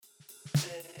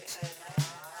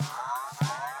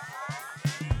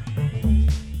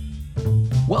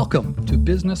Welcome to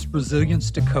Business Resilience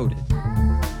Decoded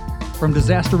from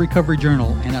Disaster Recovery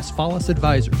Journal and Asfalis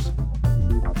Advisors.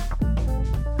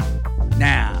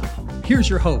 Now, here's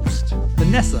your host,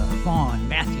 Vanessa Vaughn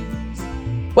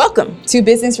Matthews. Welcome to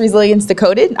Business Resilience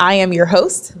Decoded. I am your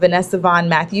host, Vanessa Vaughn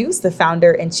Matthews, the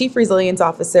founder and chief resilience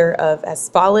officer of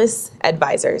Asfalis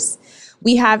Advisors.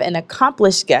 We have an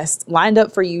accomplished guest lined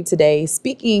up for you today,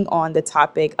 speaking on the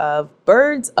topic of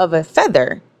birds of a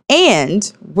feather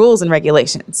and rules and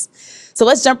regulations. So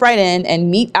let's jump right in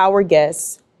and meet our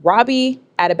guest, Robbie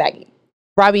Adebayi.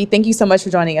 Robbie, thank you so much for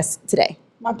joining us today.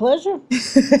 My pleasure.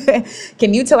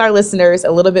 Can you tell our listeners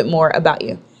a little bit more about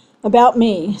you? About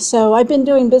me. So I've been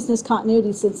doing business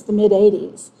continuity since the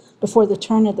mid-'80s, before the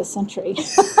turn of the century.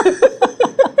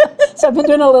 So I've been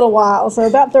doing it a little while, so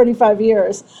about 35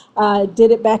 years. I did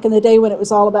it back in the day when it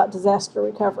was all about disaster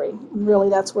recovery. And really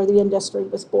that's where the industry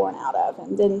was born out of.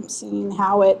 And then seeing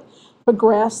how it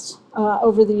progressed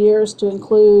over the years to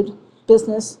include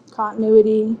business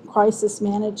continuity, crisis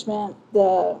management,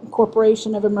 the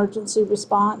incorporation of emergency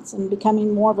response, and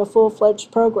becoming more of a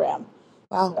full-fledged program.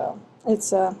 Wow.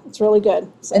 So it's really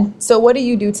good. So what do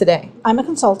you do today? I'm a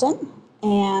consultant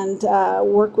and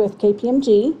work with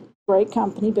KPMG. Great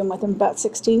company, been with them about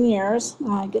 16 years.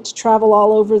 I get to travel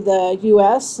all over the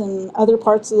U.S. and other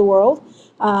parts of the world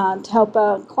to help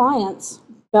clients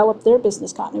develop their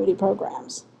business continuity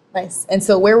programs. Nice. And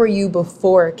so where were you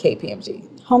before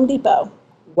KPMG? Home Depot.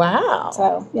 Wow.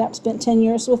 So, spent 10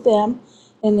 years with them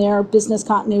in their business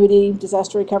continuity,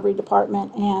 disaster recovery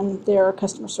department, and their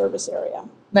customer service area.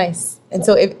 Nice. And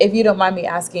so if you don't mind me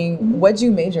asking, what'd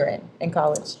you major in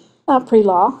college?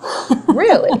 Pre-law.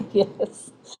 Really?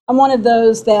 Yes. I'm one of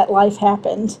those that life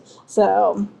happened,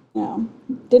 so,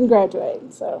 didn't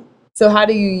graduate. So how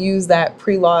do you use that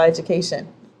pre-law education?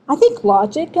 I think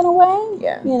logic in a way.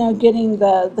 Yeah. Getting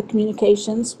the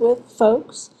communications with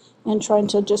folks and trying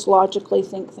to just logically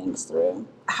think things through.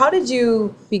 How did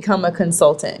you become a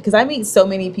consultant? Because I meet so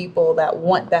many people that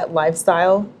want that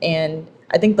lifestyle, and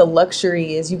I think the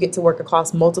luxury is you get to work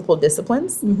across multiple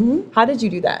disciplines. Mm-hmm. How did you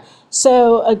do that?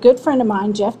 So a good friend of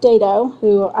mine, Jeff Dado,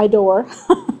 who I adore,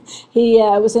 he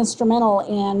was instrumental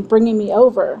in bringing me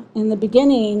over. In the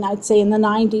beginning, I'd say in the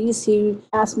 90s, he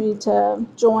asked me to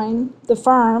join the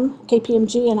firm,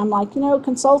 KPMG, and I'm like,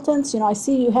 consultants, I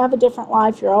see you have a different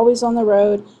life. You're always on the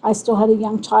road. I still had a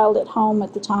young child at home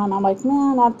at the time. I'm like,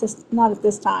 no, not at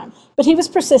this time. But he was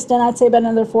persistent. I'd say about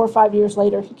another 4 or 5 years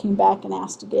later, he came back and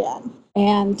asked again.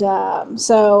 And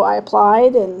so I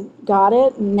applied and got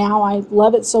it, and now I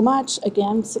love it so much.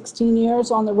 Again, 16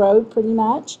 years on the road pretty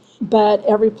much, but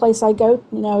every place I go,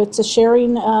 it's a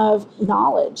sharing of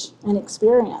knowledge and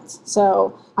experience.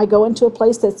 So I go into a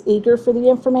place that's eager for the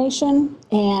information,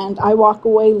 and I walk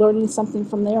away learning something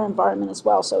from their environment as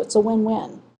well. So it's a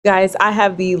win-win. Guys, I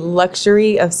have the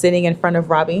luxury of sitting in front of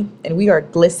Robbie, and we are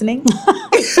glistening.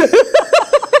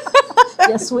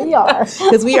 Yes, we are.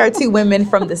 Because we are two women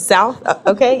from the South,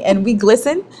 okay? And we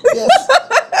glisten. Yes.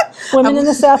 Women in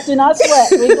the South do not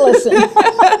sweat. We glisten.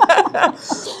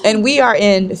 And we are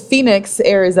in Phoenix,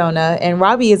 Arizona. And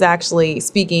Robbie is actually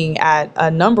speaking at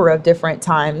a number of different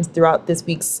times throughout this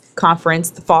week's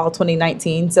conference, the fall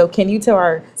 2019. So can you tell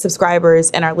our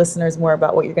subscribers and our listeners more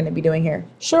about what you're going to be doing here?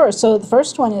 Sure. So the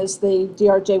first one is the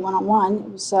DRJ one-on-one. It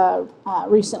was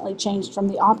recently changed from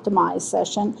the Optimize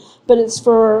session, but it's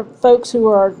for folks who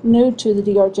are new to the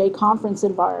DRJ conference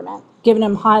environment, giving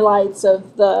them highlights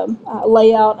of the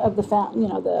layout of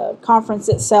the conference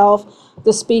itself,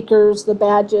 the speakers, the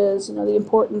badges, the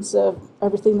importance of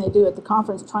everything they do at the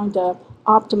conference, trying to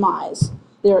optimize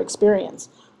their experience.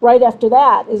 Right after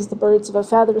that is the Birds of a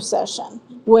Feather session,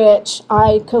 which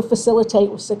I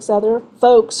co-facilitate with 6 other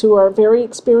folks who are very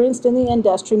experienced in the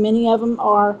industry. Many of them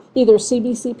are either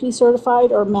CBCP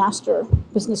certified or Master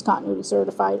Business Continuity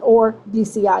certified or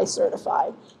BCI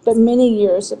certified, but many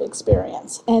years of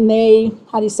experience. And they,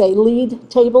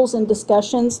 lead tables and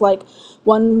discussions. Like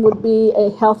one would be a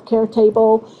healthcare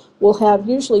table. We'll have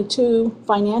usually 2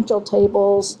 financial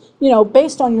tables,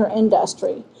 based on your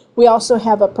industry. We also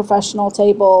have a professional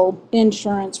table,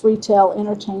 insurance, retail,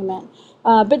 entertainment.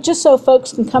 But just so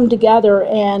folks can come together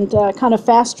and kind of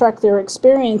fast track their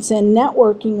experience in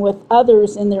networking with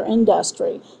others in their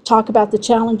industry, talk about the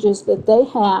challenges that they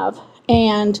have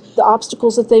and the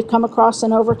obstacles that they've come across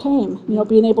and overcame,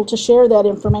 being able to share that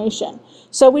information.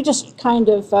 So we just kind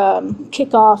of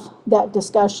kick off that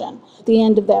discussion. At the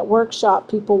end of that workshop,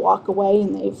 people walk away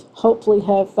and they've hopefully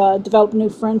have developed new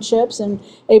friendships and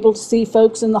able to see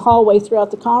folks in the hallway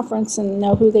throughout the conference and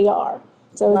know who they are.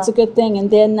 So it's a good thing. And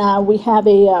then we have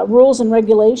a rules and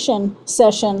regulation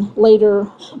session later.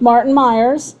 Martin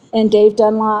Myers and Dave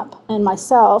Dunlap and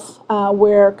myself,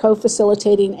 we're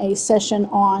co-facilitating a session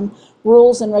on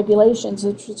rules and regulations,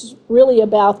 which is really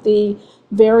about the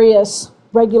various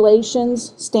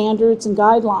regulations, standards, and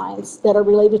guidelines that are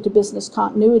related to business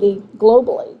continuity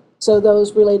globally. So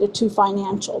those related to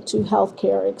financial, to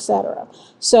healthcare, et cetera.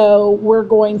 So we're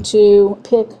going to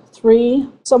pick 3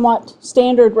 somewhat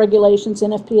standard regulations,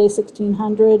 NFPA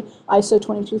 1600, ISO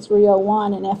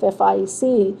 22301, and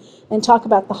FFIEC, and talk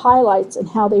about the highlights and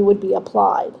how they would be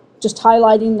applied. Just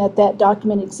highlighting that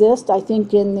document exists. I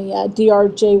think in the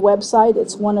DRJ website,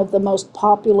 it's one of the most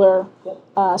popular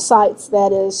sites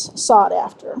that is sought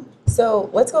after. So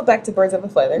let's go back to birds of a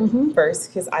feather first,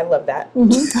 because I love that.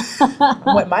 I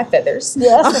want my feathers.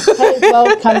 Yes. Hey,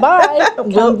 well, come by.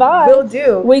 Come by. Will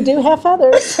do. We do have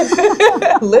feathers.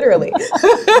 Literally.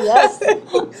 Yes.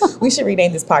 We should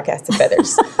rename this podcast to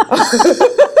Feathers.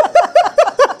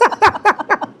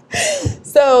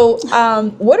 So,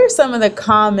 what are some of the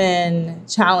common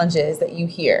challenges that you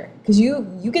hear? Because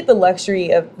you get the luxury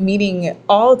of meeting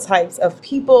all types of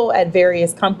people at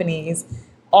various companies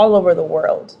all over the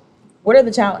world. What are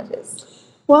the challenges?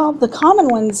 Well, the common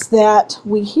ones that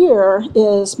we hear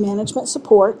is management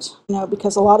support,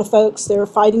 because a lot of folks, they're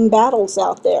fighting battles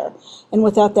out there. And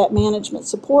without that management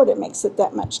support, it makes it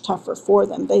that much tougher for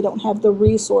them. They don't have the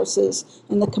resources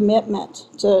and the commitment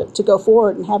to go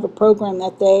forward and have a program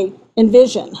that they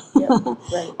envision.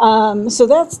 Right. So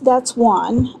that's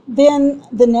one. Then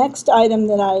the next item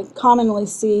that I commonly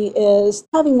see is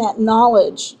having that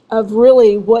knowledge of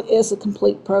really what is a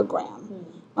complete program.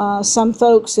 Some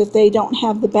folks, if they don't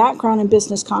have the background in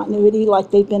business continuity, like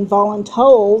they've been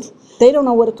voluntold, they don't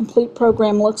know what a complete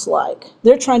program looks like.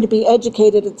 They're trying to be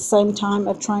educated at the same time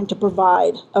of trying to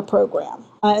provide a program.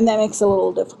 And that makes it a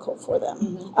little difficult for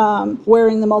them.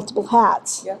 Wearing the multiple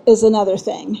hats is another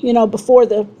thing. Before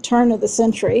the turn of the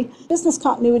century, business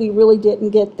continuity really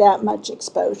didn't get that much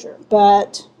exposure.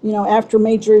 But, after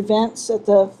major events at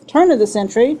the turn of the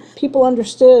century, people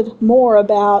understood more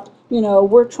about,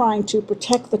 we're trying to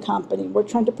protect the company. We're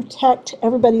trying to protect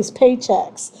everybody's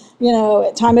paychecks.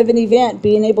 At time of an event,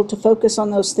 being able to focus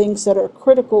on those things that are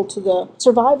critical to the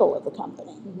survival of the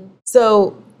company.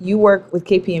 So you work with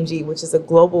KPMG, which is a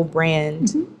global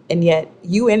brand, and yet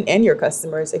you and your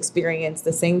customers experience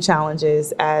the same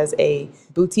challenges as a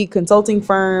boutique consulting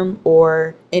firm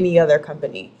or any other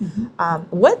company.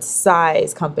 What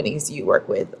size companies do you work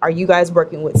with? Are you guys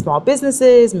working with small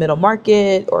businesses, middle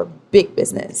market, or big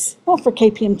business? Well, for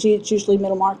KPMG, it's usually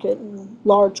middle market and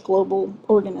large global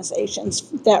organizations,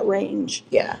 that range.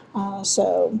 Yeah.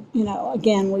 So,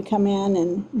 again, we come in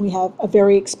and we have a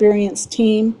very experienced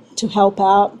team to help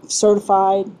out,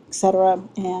 certified, et cetera,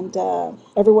 and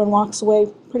everyone walks away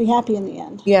pretty happy in the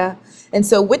end. Yeah. And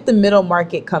so with the middle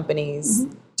market companies,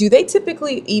 do they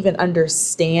typically even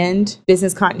understand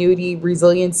business continuity,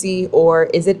 resiliency, or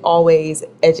is it always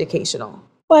educational?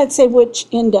 Well, I'd say which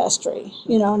industry,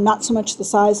 not so much the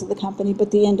size of the company,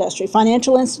 but the industry.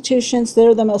 Financial institutions,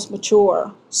 they're the most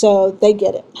mature, so they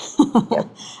get it.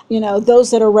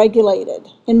 Those that are regulated,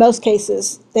 in most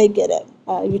cases, they get it.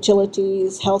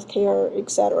 Utilities, healthcare, et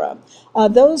cetera.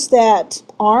 Those that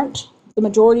aren't, the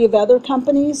majority of other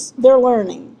companies, they're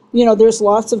learning. There's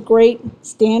lots of great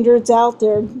standards out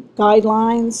there,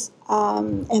 guidelines,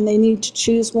 and they need to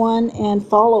choose one and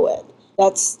follow it.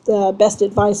 That's the best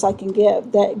advice I can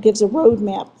give. That gives a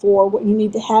roadmap for what you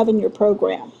need to have in your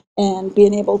program and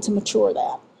being able to mature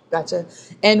that. Gotcha.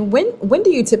 And when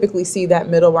do you typically see that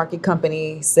middle market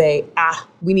company say,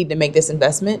 we need to make this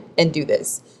investment and do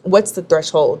this? What's the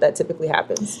threshold that typically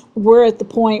happens? We're at the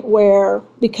point where,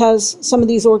 because some of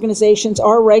these organizations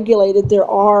are regulated, there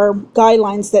are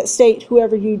guidelines that state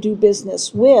whoever you do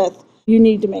business with, you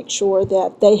need to make sure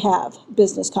that they have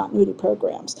business continuity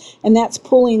programs. And that's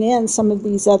pulling in some of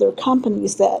these other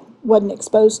companies that wasn't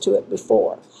exposed to it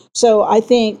before. So I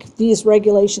think these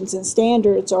regulations and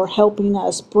standards are helping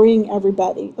us bring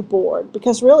everybody aboard,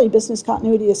 because really business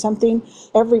continuity is something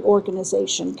every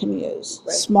organization can use.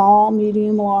 Right. Small,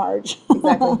 medium, large.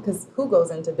 Exactly, because who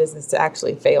goes into business to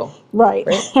actually fail? Right.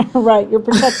 Right. You're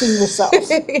protecting yourself.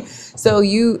 So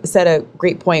you said a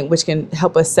great point, which can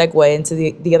help us segue into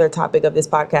the other topic of this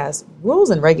podcast, rules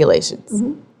and regulations.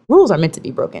 Rules are meant to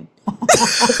be broken.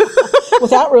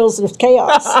 Without rules, there's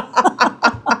chaos.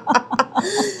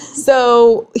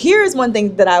 So here's one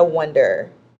thing that I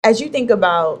wonder, as you think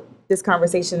about this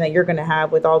conversation that you're going to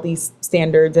have with all these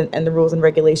standards and the rules and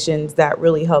regulations that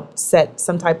really help set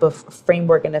some type of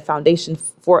framework and a foundation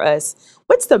for us,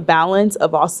 what's the balance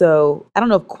of also, I don't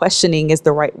know if questioning is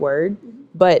the right word,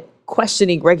 but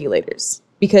questioning regulators?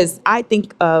 Because I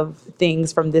think of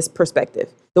things from this perspective.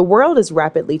 The world is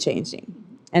rapidly changing,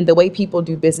 and the way people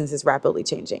do business is rapidly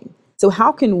changing. So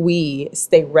how can we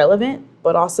stay relevant,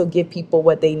 but also give people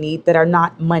what they need that are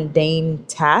not mundane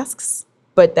tasks,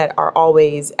 but that are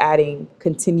always adding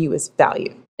continuous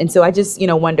value? And so I just,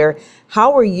 wonder,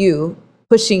 how are you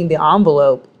pushing the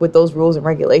envelope with those rules and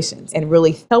regulations and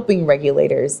really helping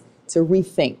regulators to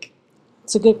rethink?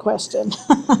 It's a good question.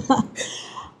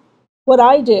 What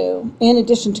I do, in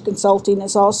addition to consulting,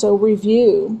 is also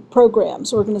review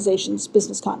programs, organizations'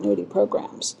 business continuity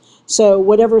programs. So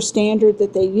whatever standard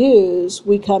that they use,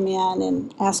 we come in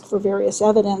and ask for various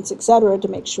evidence, et cetera, to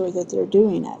make sure that they're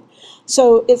doing it.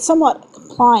 So it's somewhat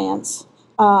compliance.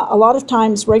 A lot of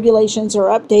times regulations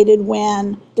are updated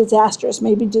when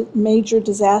major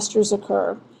disasters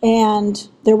occur, and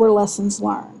there were lessons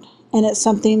learned. And it's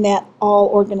something that all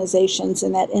organizations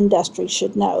in that industry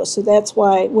should know. So that's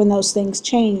why when those things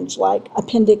change, like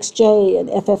Appendix J and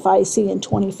FFIEC in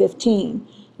 2015,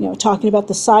 talking about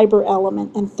the cyber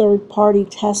element and third-party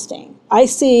testing, I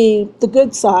see the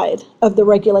good side of the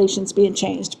regulations being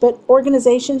changed. But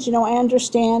organizations, I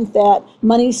understand that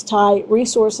money's tight,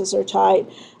 resources are tight.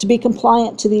 To be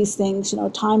compliant to these things,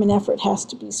 time and effort has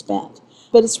to be spent.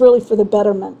 But it's really for the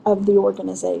betterment of the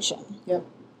organization.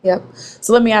 Yep.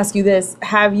 So let me ask you this.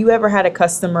 Have you ever had a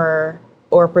customer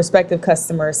or a prospective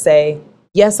customer say,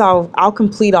 yes, I'll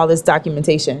complete all this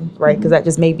documentation, right? Because that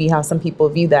just may be how some people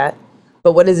view that.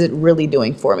 But what is it really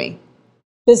doing for me?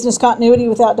 Business continuity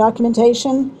without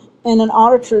documentation? In an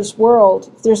auditor's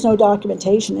world, if there's no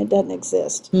documentation, it doesn't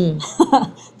exist.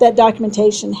 That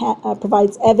documentation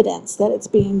provides evidence that it's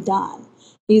being done.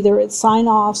 Either it's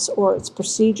sign-offs or it's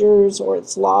procedures or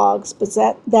it's logs, but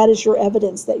that is your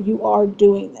evidence that you are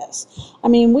doing this. I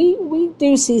mean, we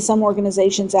do see some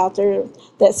organizations out there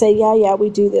that say, yeah, we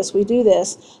do this,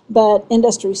 but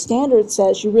industry standard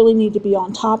says you really need to be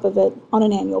on top of it on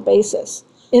an annual basis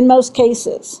in most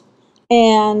cases.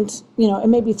 And, it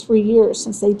may be 3 years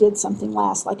since they did something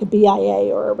last, like a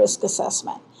BIA or a risk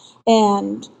assessment.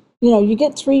 And you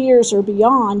get 3 years or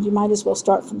beyond, you might as well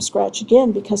start from scratch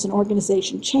again because an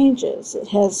organization changes. It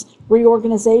has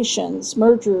reorganizations,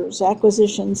 mergers,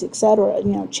 acquisitions, et cetera,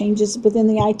 changes within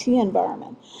the IT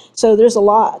environment. So there's a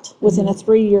lot within a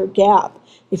 3-year gap.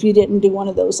 If you didn't do one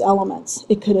of those elements,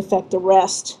 it could affect the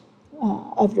rest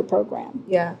of your program.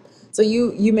 Yeah. So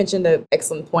you mentioned an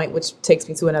excellent point, which takes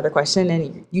me to another question,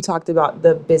 and you talked about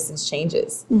the business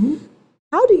changes.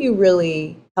 How do you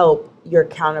really help your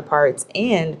counterparts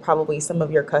and probably some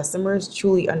of your customers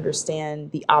truly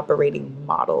understand the operating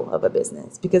model of a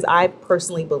business? Because I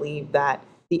personally believe that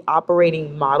the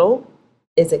operating model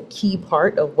is a key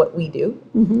part of what we do.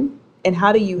 And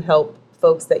how do you help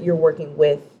folks that you're working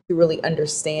with to really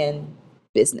understand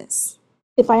business?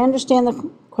 If I understand the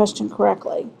question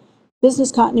correctly,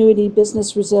 business continuity,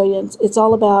 business resilience, it's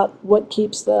all about what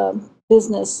keeps the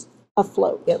business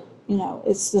afloat. Yep.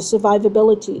 It's the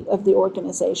survivability of the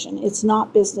organization. It's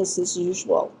not business as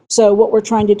usual. So what we're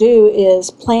trying to do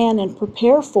is plan and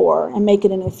prepare for and make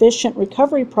it an efficient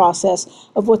recovery process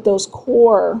of what those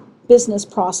core business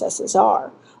processes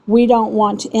are. We don't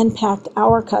want to impact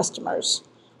our customers,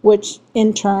 which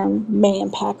in turn may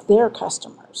impact their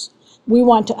customers. We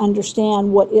want to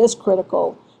understand what is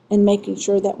critical and making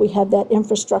sure that we have that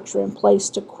infrastructure in place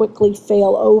to quickly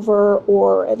fail over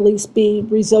or at least be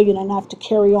resilient enough to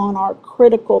carry on our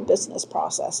critical business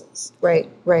processes. Right.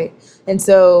 And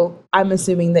so I'm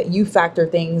assuming that you factor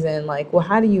things in like, well,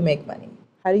 how do you make money?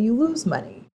 How do you lose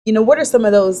money? What are some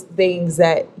of those things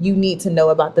that you need to know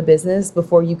about the business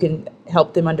before you can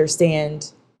help them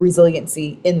understand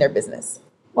resiliency in their business?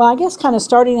 Well, I guess kind of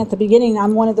starting at the beginning,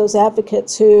 I'm one of those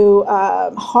advocates who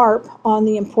harp on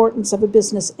the importance of a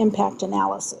business impact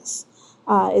analysis.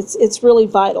 It's really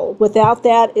vital. Without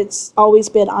that, it's always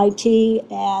been IT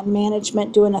and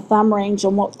management doing a thumb range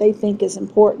on what they think is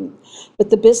important.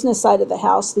 But the business side of the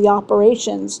house, the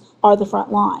operations, are the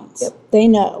front lines. Yep. They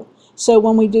know. So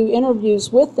when we do interviews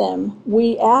with them,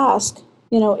 we ask,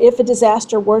 if a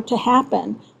disaster were to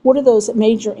happen, what are those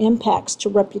major impacts to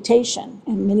reputation?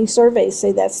 And many surveys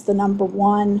say that's the number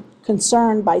one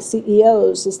concern by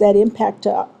CEOs, is that impact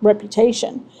to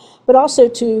reputation, but also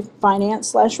to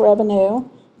finance/revenue,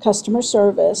 customer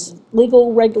service,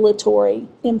 legal, regulatory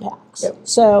impacts. Yep.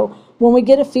 So when we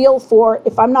get a feel for,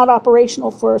 if I'm not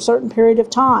operational for a certain period of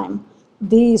time,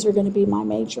 these are going to be my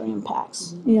major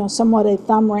impacts. Somewhat a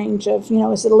thumb range of,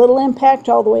 is it a little impact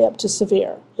all the way up to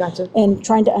severe? Gotcha. And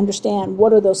trying to understand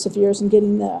what are those severes and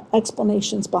getting the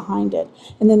explanations behind it.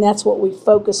 And then that's what we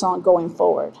focus on going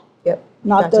forward. Yep.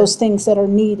 Not Gotcha. those things that are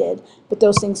needed, but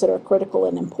those things that are critical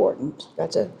and important.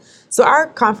 Gotcha. So our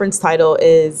conference title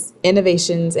is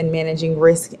Innovations in Managing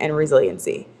Risk and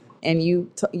Resiliency. And you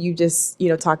just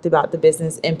talked about the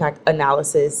business impact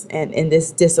analysis, and in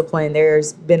this discipline,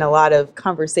 there's been a lot of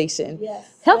conversation, Yes,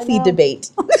 healthy I know. debate.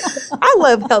 I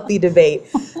love healthy debate.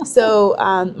 So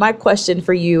my question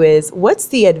for you is, what's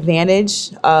the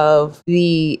advantage of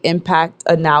the impact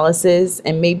analysis,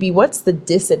 and maybe what's the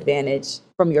disadvantage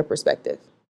from your perspective?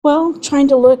 Well, trying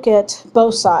to look at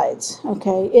both sides,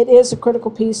 okay? It is a critical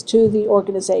piece to the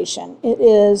organization. It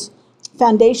is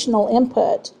foundational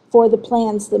input for the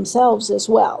plans themselves as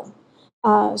well.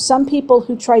 Some people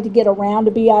who try to get around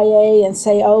a BIA and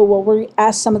say, oh, well, we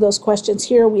ask some of those questions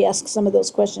here, we ask some of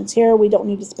those questions here, we don't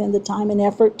need to spend the time and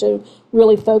effort to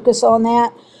really focus on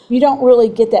that. You don't really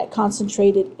get that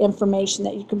concentrated information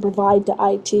that you can provide to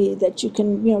IT, that you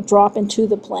can, drop into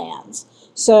the plans.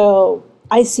 So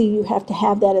I see you have to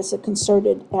have that as a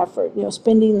concerted effort,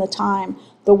 spending the time,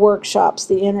 the workshops,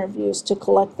 the interviews to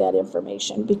collect that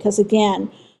information, because again,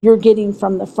 you're getting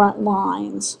from the front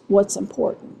lines what's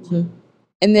important. Mm-hmm.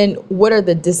 And then what are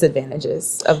the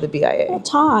disadvantages of the BIA? Well,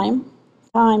 time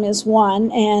is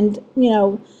one. And,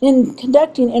 in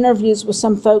conducting interviews with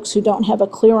some folks who don't have a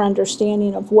clear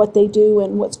understanding of what they do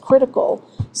and what's critical,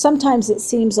 sometimes it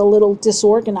seems a little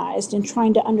disorganized in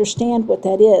trying to understand what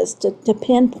that is, to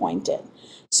pinpoint it.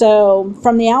 So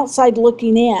from the outside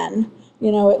looking in,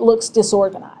 it looks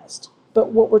disorganized.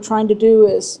 But what we're trying to do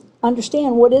is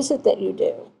understand, what is it that you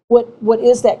do? What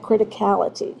is that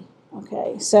criticality?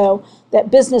 Okay, so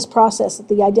that business process,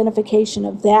 the identification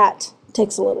of that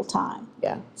takes a little time.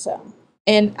 Yeah. So.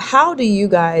 And how do you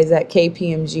guys at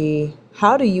KPMG,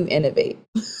 how do you innovate?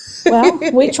 Well,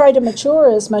 we try to mature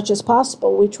as much as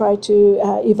possible. We try to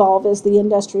evolve as the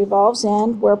industry evolves,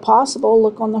 and where possible,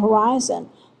 look on the horizon.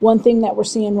 One thing that we're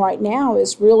seeing right now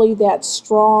is really that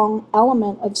strong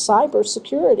element of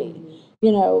cybersecurity.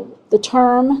 The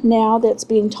term now that's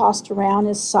being tossed around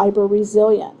is cyber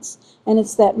resilience, and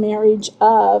it's that marriage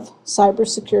of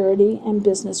cybersecurity and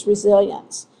business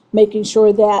resilience, making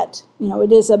sure that,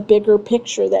 it is a bigger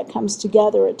picture that comes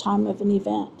together at time of an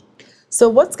event. So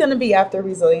what's going to be after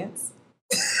resilience?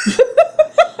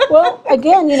 Well,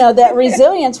 again, that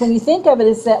resilience, when you think of it,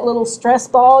 is that little stress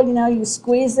ball, you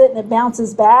squeeze it and it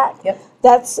bounces back. Yep.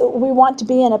 We want to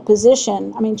be in a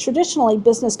position. Traditionally,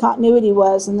 business continuity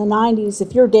was in the 90s,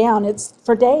 if you're down, it's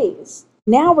for days.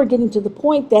 Now we're getting to the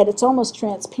point that it's almost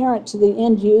transparent to the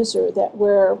end user that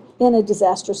we're in a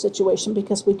disaster situation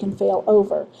because we can fail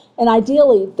over. And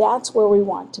ideally, that's where we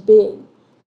want to be.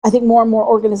 I think more and more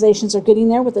organizations are getting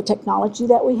there with the technology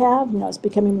that we have. It's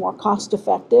becoming more cost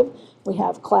effective. We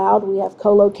have cloud, we have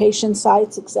co-location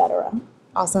sites, etc.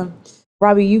 Awesome.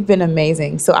 Robbie, you've been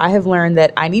amazing. So I have learned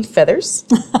that I need feathers.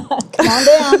 Come on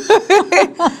down.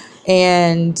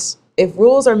 And if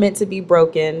rules are meant to be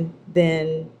broken,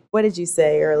 then what did you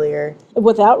say earlier?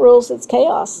 Without rules, it's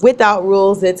chaos. Without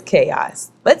rules, it's chaos.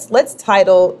 Let's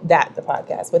title that the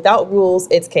podcast. Without rules,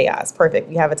 it's chaos. Perfect.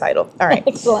 We have a title. All right.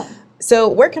 Excellent. So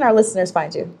where can our listeners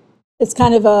find you? It's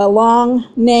kind of a long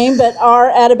name, but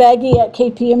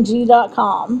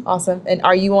ravaggie@kpmg.com. Awesome. And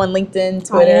are you on LinkedIn, I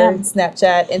Twitter, am.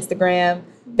 Snapchat, Instagram,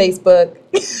 Facebook?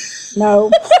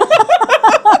 No.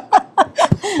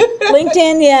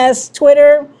 LinkedIn, yes.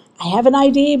 Twitter, I have an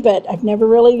ID, but I've never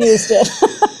really used it.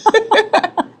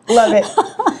 Love it.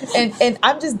 And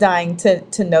I'm just dying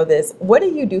to know this. What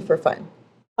do you do for fun?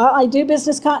 I do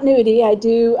business continuity. I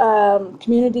do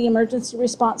community emergency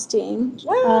response team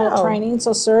training.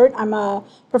 So CERT, I'm a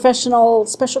professional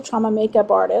special trauma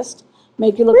makeup artist.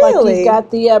 Make you look like you've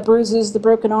got the bruises, the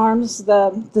broken arms,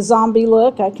 the zombie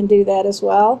look. I can do that as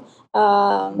well.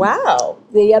 Wow.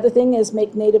 The other thing is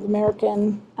make Native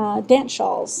American dance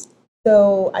shawls.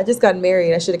 So I just got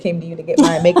married. I should have came to you to get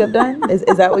my makeup done. Is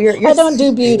that what you're I don't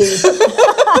do beauty.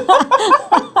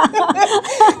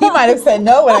 He might have said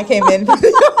no when I came in.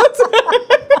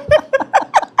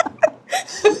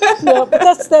 No, but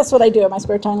that's what I do in my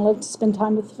spare time. I love to spend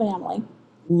time with the family.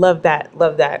 Love that.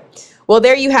 Love that. Well,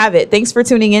 there you have it. Thanks for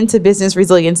tuning in to Business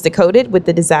Resilience Decoded with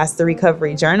the Disaster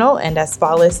Recovery Journal and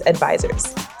Asfalis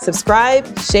Advisors.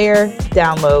 Subscribe, share,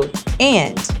 download,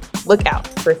 and look out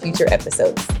for future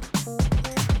episodes.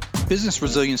 Business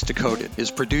Resilience Decoded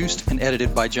is produced and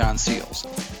edited by John Seals.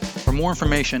 For more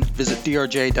information, visit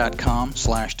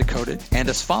drj.com/decoded and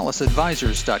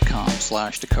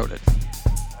asfalisadvisors.com/decoded.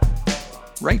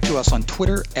 Write to us on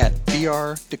Twitter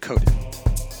 @brdecoded.